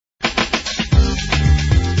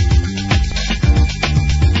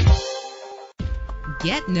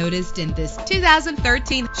Get noticed in this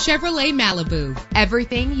 2013 Chevrolet Malibu.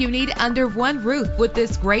 Everything you need under one roof with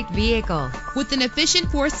this great vehicle. With an efficient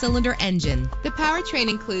 4-cylinder engine, the powertrain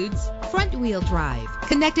includes front-wheel drive,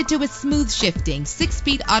 connected to a smooth shifting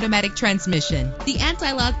 6-speed automatic transmission. The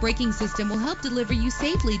anti-lock braking system will help deliver you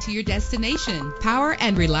safely to your destination. Power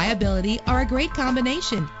and reliability are a great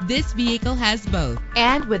combination. This vehicle has both.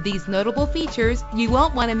 And with these notable features, you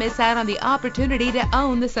won't want to miss out on the opportunity to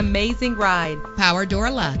own this amazing ride. Power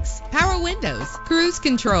door locks, power windows, cruise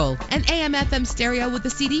control, an AM/FM stereo with a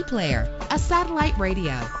CD player, a satellite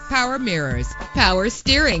radio, power mirrors, power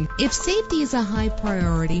steering. If safety is a high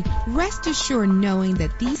priority, rest assured knowing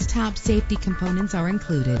that these top safety components are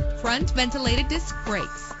included. Front ventilated disc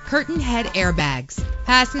brakes, curtain head airbags,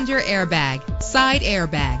 passenger airbag, side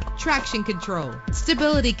airbag, traction control,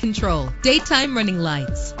 stability control, daytime running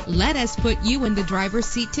lights. Let us put you in the driver's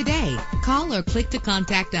seat today. Call or click to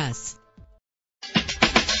contact us.